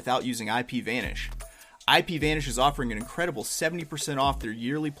anymore without using IPVanish. IPVanish is offering an incredible 70% off their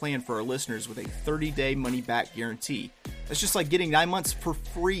yearly plan for our listeners with a 30-day money-back guarantee. That's just like getting 9 months for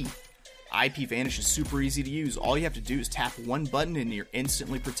free. IPVanish is super easy to use. All you have to do is tap one button and you're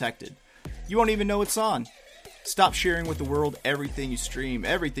instantly protected. You won't even know it's on. Stop sharing with the world everything you stream,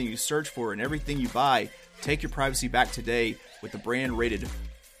 everything you search for, and everything you buy. Take your privacy back today with the brand rated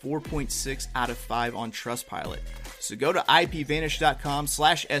 4.6 out of 5 on Trustpilot. So go to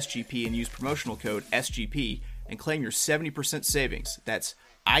ipvanish.com/SGP and use promotional code SGP and claim your 70% savings. That's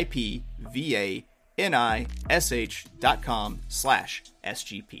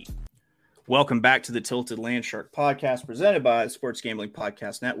ipvanish.com/SGP. Welcome back to the Tilted Landshark podcast presented by the Sports Gambling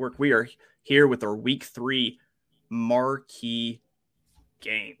Podcast Network. We are here with our Week 3 marquee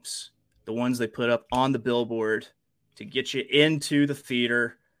games, the ones they put up on the billboard to get you into the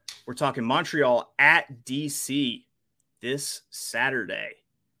theater. We're talking Montreal at DC this Saturday.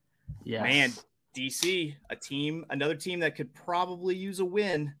 Yes. Man, DC, another team that could probably use a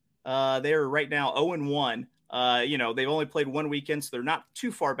win. They're right now 0-1. They've only played one weekend, so they're not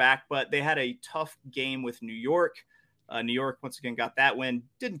too far back, but they had a tough game with New York. New York, once again, got that win,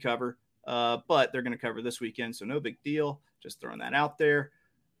 didn't cover, but they're going to cover this weekend, so no big deal. Just throwing that out there.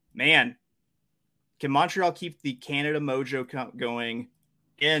 Man, can Montreal keep the Canada mojo going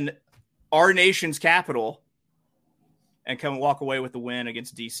in our nation's capital and come walk away with the win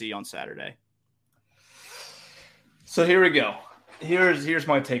against DC on Saturday? So here we go. Here's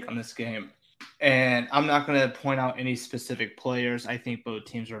my take on this game. And I'm not going to point out any specific players. I think both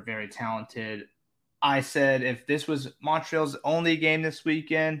teams are very talented. I said if this was Montreal's only game this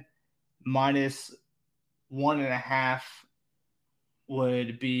weekend, -1.5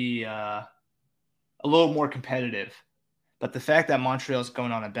 would be a little more competitive. But the fact that Montreal's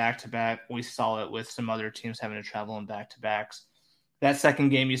going on a back-to-back, we saw it with some other teams having to travel in back-to-backs. That second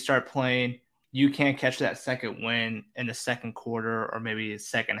game you start playing, you can't catch that second win in the second quarter or maybe the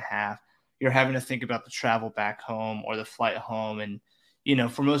second half. You're having to think about the travel back home or the flight home. And,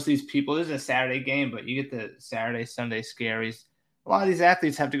 for most of these people, this is a Saturday game, but you get the Saturday, Sunday scaries. A lot of these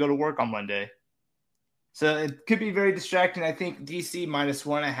athletes have to go to work on Monday. So it could be very distracting. I think DC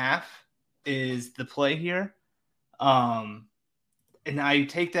 -1.5 is the play here. And I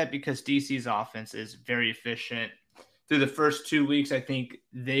take that because DC's offense is very efficient. Through the first 2 weeks, I think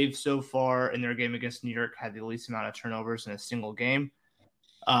they've so far in their game against New York had the least amount of turnovers in a single game.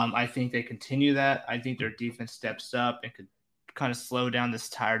 I think they continue that. I think their defense steps up and could kind of slow down this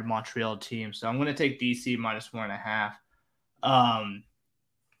tired Montreal team. So I'm going to take DC -1.5.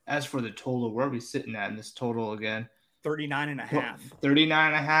 As for the total, where are we sitting at in this total again? 39.5.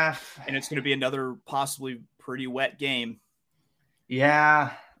 39.5. And it's going to be another possibly pretty wet game.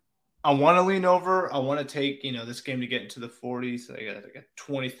 Yeah. I want to lean over. I want to take, this game to get into the 40s. So I got like a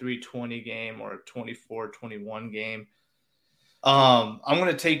 23-20 game or a 24-21 game. I'm going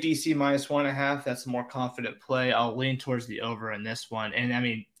to take DC minus 1.5. That's a more confident play. I'll lean towards the over in this one. And I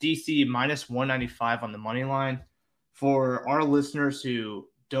mean, DC minus 195 on the money line. For our listeners who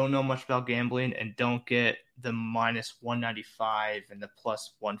don't know much about gambling and don't get the minus 195 and the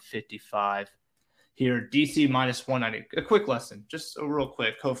plus 155 here, DC minus 190. A quick lesson, just a real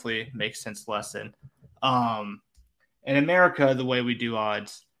quick, hopefully makes sense lesson. In America, the way we do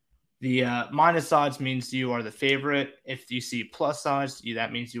odds, the minus odds means you are the favorite. If you see plus odds,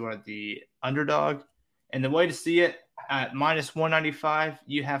 that means you are the underdog. And the way to see it, at minus 195,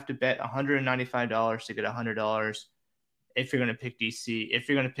 you have to bet $195 to get $100 if you're going to pick DC. If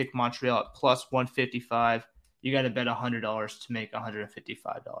you're going to pick Montreal at plus 155, you got to bet $100 to make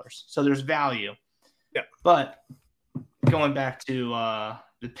 $155. So there's value. Yeah. But going back to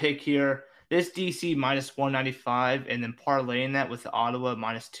the pick here, this DC minus 195 and then parlaying that with the Ottawa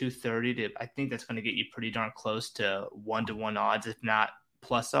minus 230, I think that's going to get you pretty darn close to 1-to-1 odds, if not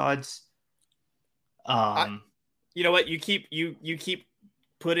plus odds. You know what? You keep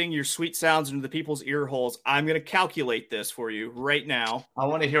putting your sweet sounds into the people's ear holes. I'm going to calculate this for you right now. I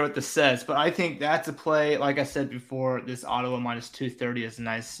want to hear what this says, but I think that's a play. Like I said before, this Ottawa minus 230 is a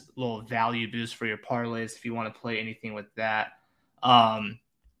nice little value boost for your parlays if you want to play anything with that.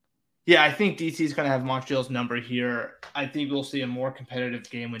 Yeah, I think DC is going to have Montreal's number here. I think we'll see a more competitive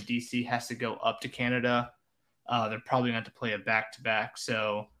game when DC has to go up to Canada. They're probably going to have to play a back-to-back.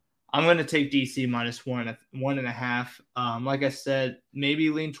 So I'm going to take DC minus 1.5. Like I said,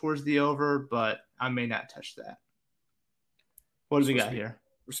 maybe lean towards the over, but I may not touch that. What do we got here?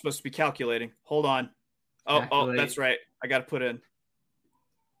 We're supposed to be calculating. Hold on. Oh, that's right. I got to put in.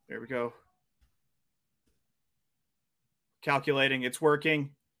 There we go. Calculating. It's working.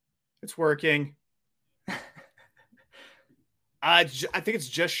 It's working. I think it's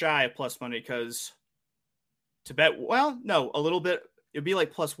just shy of plus money because to bet, well, no, a little bit. It'd be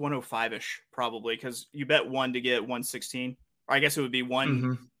like plus 105-ish probably because you bet 1 to get 116. Or I guess it would be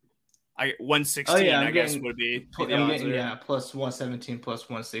 116, I guess would be. Plus 117 plus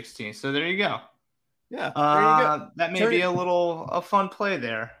 116. So there you go. Yeah, there you go. That may be a fun play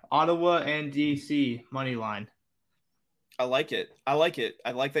there. Ottawa and DC money line. I like it. I like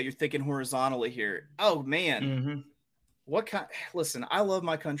that you're thinking horizontally here. Oh man. Mm-hmm. Listen, I love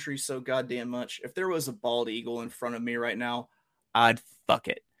my country so goddamn much. If there was a bald eagle in front of me right now, I'd fuck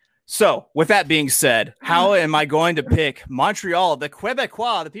it. So with that being said, how am I going to pick Montreal, the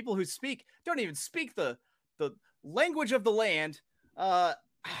Quebecois, the people who don't even speak the language of the land,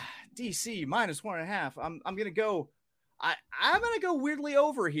 DC minus 1.5. I'm going to go. I'm going to go weirdly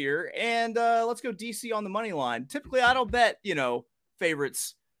over here, and let's go DC on the money line. Typically, I don't bet,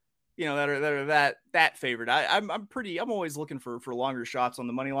 favorites, that are that favorite. I'm always looking for longer shots on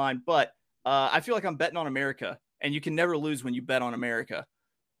the money line, but I feel like I'm betting on America, and you can never lose when you bet on America.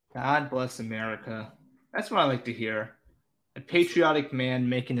 God bless America. That's what I like to hear. A patriotic man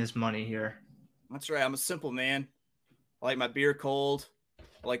making his money here. That's right. I'm a simple man. I like my beer cold.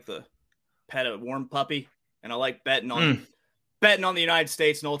 I like the pet a warm puppy. And I like betting on the United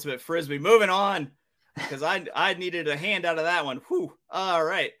States and Ultimate Frisbee. Moving on, because I needed a hand out of that one. Whew. All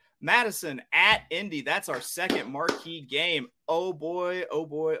right. Madison at Indy. That's our second marquee game. Oh, boy. Oh,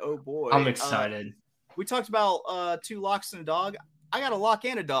 boy. Oh, boy. I'm excited. We talked about 2 locks and a dog. I got a lock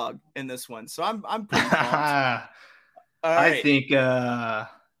and a dog in this one, so I'm pretty pumped. Right. I think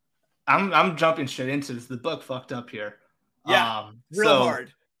I'm jumping straight into this. The book fucked up here. Yeah,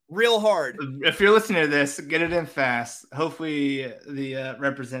 real hard. If you're listening to this, get it in fast. Hopefully the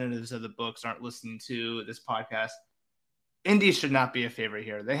representatives of the books aren't listening to this podcast. Indy should not be a favorite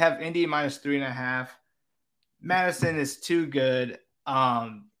here. They have Indy minus 3.5. Madison is too good.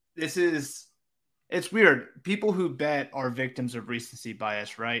 It's weird. People who bet are victims of recency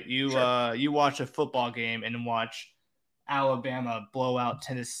bias, right? You watch a football game and watch Alabama blow out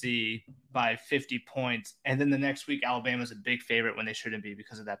Tennessee by 50 points, and then the next week Alabama's a big favorite when they shouldn't be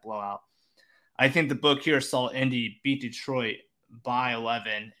because of that blowout. I think the book here saw Indy beat Detroit by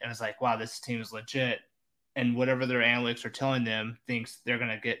 11 and was like, wow, this team is legit. And whatever their analytics are telling them thinks they're going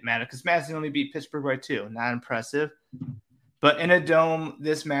to get mad because Madison only beat Pittsburgh by 2. Not impressive. But in a dome,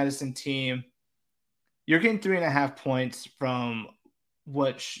 this Madison team, you're getting 3.5 points from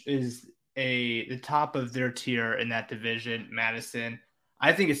which is the top of their tier in that division, Madison.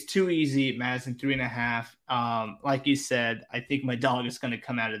 I think it's too easy. Madison 3.5. Like you said, I think my dog is going to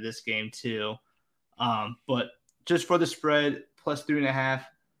come out of this game too. But just for the spread, plus 3.5.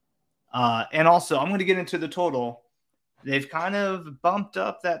 And also, I'm going to get into the total. they've kind of bumped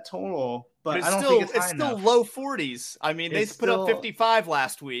up that total, but I don't think it's high still enough. low 40s. I mean, they put up 55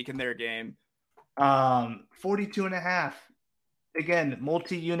 last week in their game. 42.5. Again,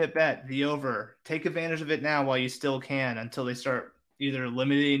 multi-unit bet, the over. Take advantage of it now while you still can until they start either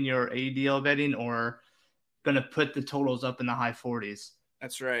limiting your ADL betting or going to put the totals up in the high 40s.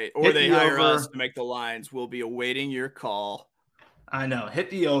 That's right. Or they hire us to make the lines. We'll be awaiting your call. I know.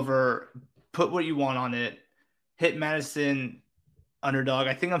 Hit the over. Put what you want on it. Hit Madison underdog.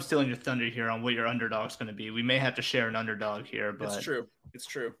 I think I'm stealing your thunder here on what your underdog's going to be. We may have to share an underdog here, but it's true. It's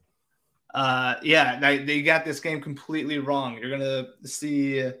true. Yeah, they got this game completely wrong. You're going to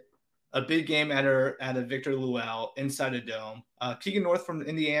see a big game at a Victor Luell inside a dome. Keegan North from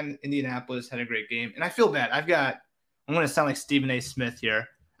Indianapolis had a great game, and I feel bad. I'm going to sound like Stephen A. Smith here.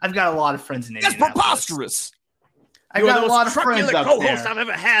 I've got a lot of friends in Indianapolis. That's preposterous. I've got a lot of friends up there. Co-host I've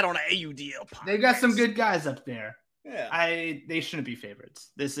ever had on an AUDL podcast. They've got some good guys up there. Yeah, they shouldn't be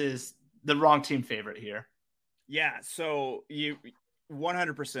favorites. This is the wrong team favorite here. Yeah, so you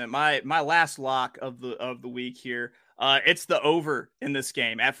 100%. My last lock of the week here. It's the over in this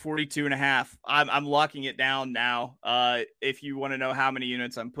game at 42.5. I'm locking it down now. If you want to know how many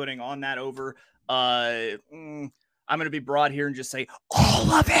units I'm putting on that over, I'm going to be broad here and just say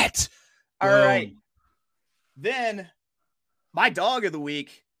all of it. All right. Then my dog of the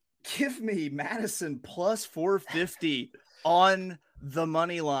week, give me Madison plus 450 on the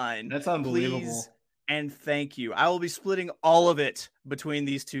money line. That's unbelievable. Please and thank you. I will be splitting all of it between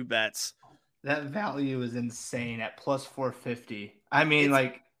these two bets. That value is insane at plus 450. I mean,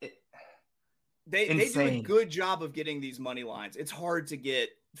 they do a good job of getting these money lines. It's hard to get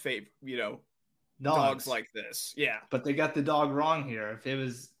dogs like this. Yeah, but they got the dog wrong here.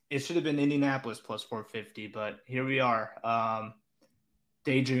 It should have been Indianapolis plus 450, but here we are.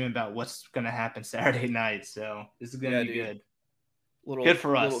 Daydreaming about what's going to happen Saturday night. So this is going to be good. Good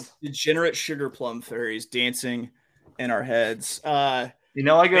for us. Degenerate sugar plum fairies dancing in our heads. I'm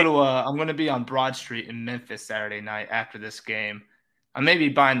going to be on Broad Street in Memphis Saturday night after this game. I may be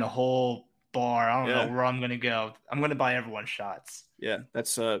buying the whole bar. I don't know where I'm going to go. I'm going to buy everyone shots. Yeah,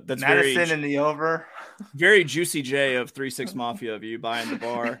 that's Madison in the over. Very Juicy J of 3-6 Mafia of you buying the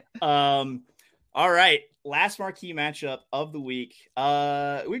bar. All right, last marquee matchup of the week. We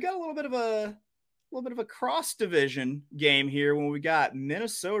got a little bit of a cross division game here when we got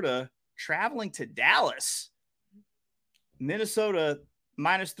Minnesota traveling to Dallas. Minnesota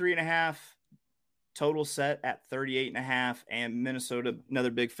minus 3.5, total set at 38.5, and Minnesota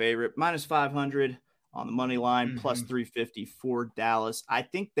another big favorite minus 500 on the money line, plus 350 for Dallas. I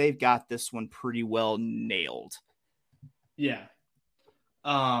think they've got this one pretty well nailed. Yeah.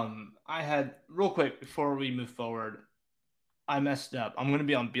 I had real quick before we move forward, I messed up. I'm going to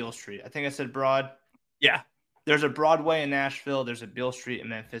be on Beale Street. I think I said Broad. Yeah. There's a Broadway in Nashville. There's a Beale Street in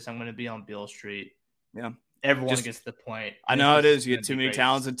Memphis. I'm going to be on Beale Street. Yeah. Everyone gets the point. I know how it is. You get too many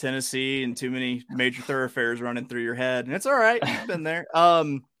towns in Tennessee and too many major thoroughfares running through your head. And it's all right. I've been there.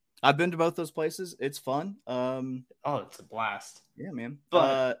 I've been to both those places. It's fun. It's a blast. Yeah, man.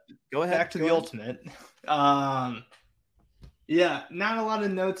 But go ahead. Back to the ultimate. Yeah, not a lot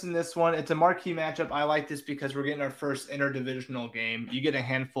of notes in this one. It's a marquee matchup. I like this because we're getting our first interdivisional game. You get a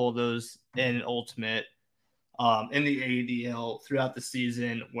handful of those in ultimate, in the ADL throughout the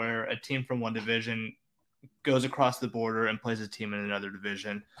season, where a team from one division goes across the border and plays a team in another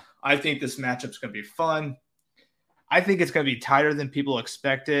division. I think this matchup's going to be fun. I think it's going to be tighter than people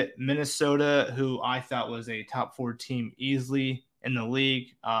expect it. Minnesota, who I thought was a top 4 team easily in the league,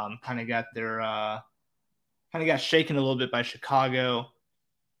 kind of got shaken a little bit by Chicago.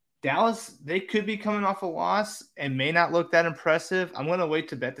 Dallas, they could be coming off a loss and may not look that impressive. I'm going to wait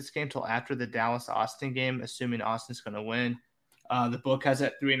to bet this game till after the Dallas-Austin game, assuming Austin's going to win. The book has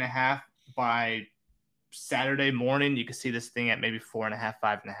at 3.5. By Saturday morning, you can see this thing at maybe 4.5,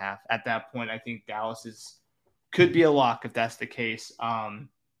 5.5. At that point, I think Dallas could be a lock if that's the case. I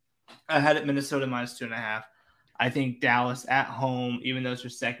had it Minnesota minus 2.5. I think Dallas at home, even though it's their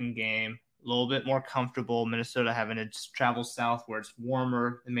second game, a little bit more comfortable. Minnesota having to travel south where it's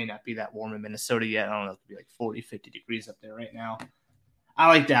warmer. It may not be that warm in Minnesota yet. I don't know. It could be like 40, 50 degrees up there right now. I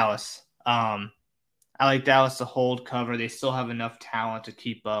like Dallas. I like Dallas to hold cover. They still have enough talent to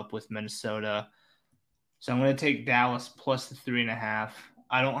keep up with Minnesota. So I'm going to take Dallas plus the 3.5.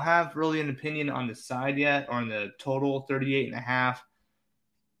 I don't have really an opinion on the side yet or on the total 38.5.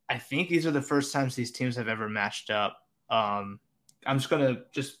 I think these are the first times these teams have ever matched up. I'm just going to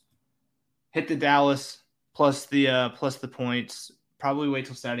hit the Dallas plus the points. Probably wait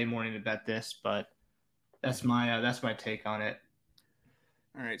till Saturday morning to bet this, but that's my take on it.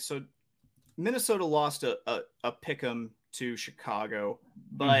 All right, so Minnesota lost a pick'em to Chicago,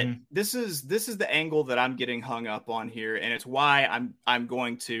 but this is the angle that I'm getting hung up on here, and it's why I'm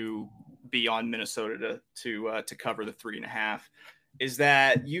going to be on Minnesota to cover the 3.5. Is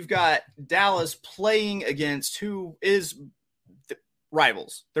that you've got Dallas playing against who is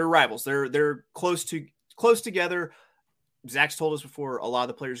rivals. They're rivals. They're close together. Zach's told us before, a lot of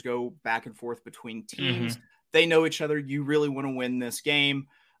the players go back and forth between teams. They know each other. You really want to win this game.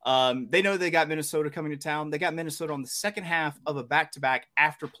 They know they got Minnesota coming to town. They got Minnesota on the second half of a back-to-back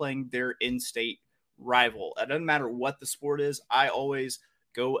after playing their in-state rival. It doesn't matter what the sport is. I always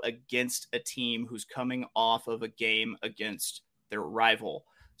go against a team who's coming off of a game against their rival.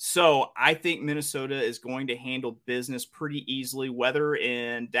 So I think Minnesota is going to handle business pretty easily. Weather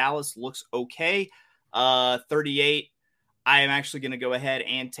in Dallas looks okay. 38. I am actually going to go ahead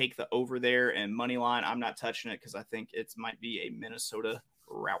and take the over there, and money line, I'm not touching it because I think it might be a Minnesota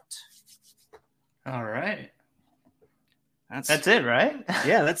route. All right. That's it, right?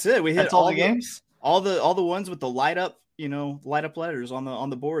 Yeah, that's it. We hit all the games. All the ones with the light up letters on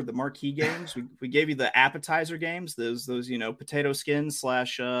the board, the marquee games. We gave you the appetizer games, those potato skins /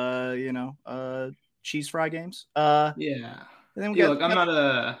 cheese fry games. Yeah. And then look,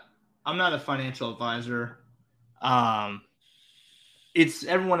 I'm not a financial advisor. It's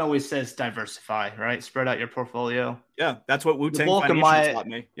everyone always says diversify, right? Spread out your portfolio. Yeah, that's what Wu-Tang Financial taught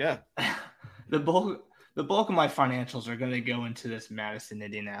me. Yeah. The bulk of my financials are going to go into this Madison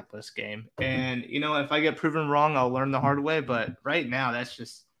Indianapolis game. And if I get proven wrong, I'll learn the hard way, but right now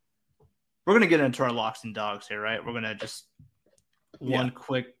we're going to get into our locks and dogs here, right? We're going to just one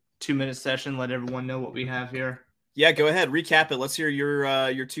quick 2-minute session, let everyone know what we have here. Yeah, go ahead, recap it. Let's hear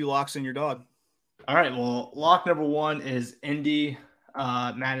your 2 locks and your dog. All right, well, lock number 1 is Indy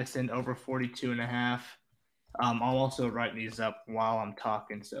Madison over 42.5. I'm also writing these up while I'm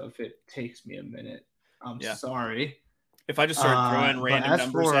talking, so if it takes me a minute, I'm sorry. If I just start throwing random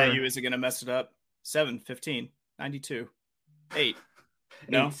numbers at you, is it going to mess it up? 7, 15, 92, 8.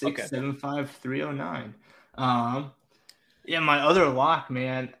 No? 8, 6, 7, 5, 309. Yeah, my other lock,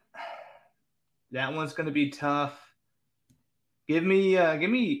 man, that one's going to be tough. Give me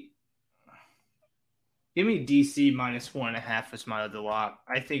DC -1.5 as my other lock.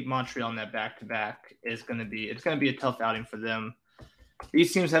 I think Montreal in that back-to-back is going to be a tough outing for them.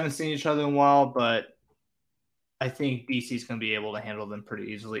 These teams haven't seen each other in a while, but I think DC is going to be able to handle them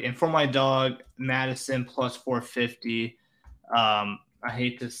pretty easily. And for my dog, Madison plus 450. I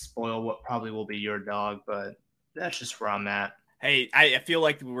hate to spoil what probably will be your dog, but that's just where I'm at. Hey, I feel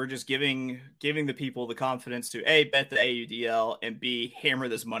like we're just giving the people the confidence to A, bet the AUDL, and B, hammer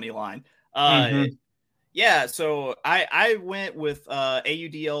this money line. Yeah, so I went with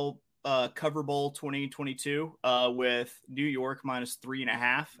AUDL Cover Bowl 2022 with New York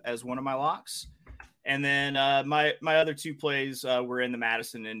 -3.5 as one of my locks. And then my other 2 plays were in the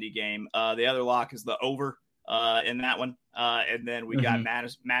Madison Indy game. The other lock is the over in that one. And then we got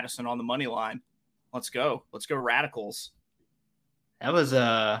Madison on the money line. Let's go Radicals. That was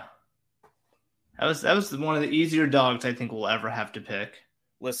one of the easier dogs I think we'll ever have to pick.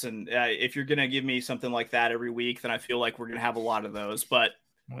 Listen, if you're going to give me something like that every week, then I feel like we're going to have a lot of those. But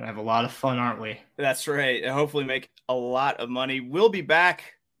we're going to have a lot of fun, aren't we? That's right. And hopefully make a lot of money. We'll be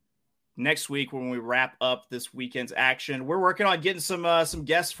back next week when we wrap up this weekend's action. We're working on getting some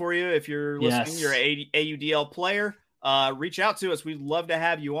guests for you. If you're listening, you're an AUDL player, reach out to us. We'd love to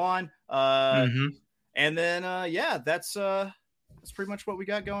have you on. And then, that's pretty much what we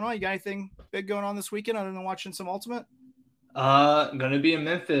got going on. You got anything big going on this weekend other than watching some Ultimate? Gonna be in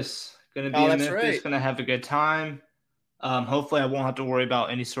Memphis. Gonna have a good time. Hopefully I won't have to worry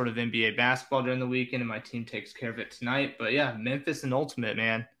about any sort of NBA basketball during the weekend, and my team takes care of it tonight. But yeah, Memphis and Ultimate,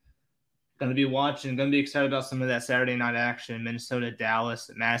 man. Gonna be watching. Gonna be excited about some of that Saturday night action. Minnesota, Dallas,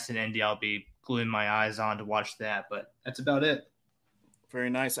 Madison, Indy. I'll be gluing my eyes on to watch that. But that's about it. Very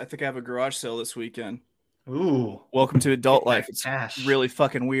nice. I think I have a garage sale this weekend. Ooh. Welcome to adult life. It's really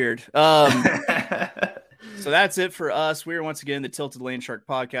fucking weird. So that's it for us. We are once again the Tilted Land Shark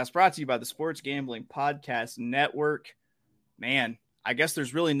Podcast, brought to you by the Sports Gambling Podcast Network. Man, I guess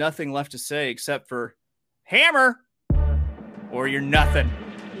there's really nothing left to say except for hammer or you're nothing.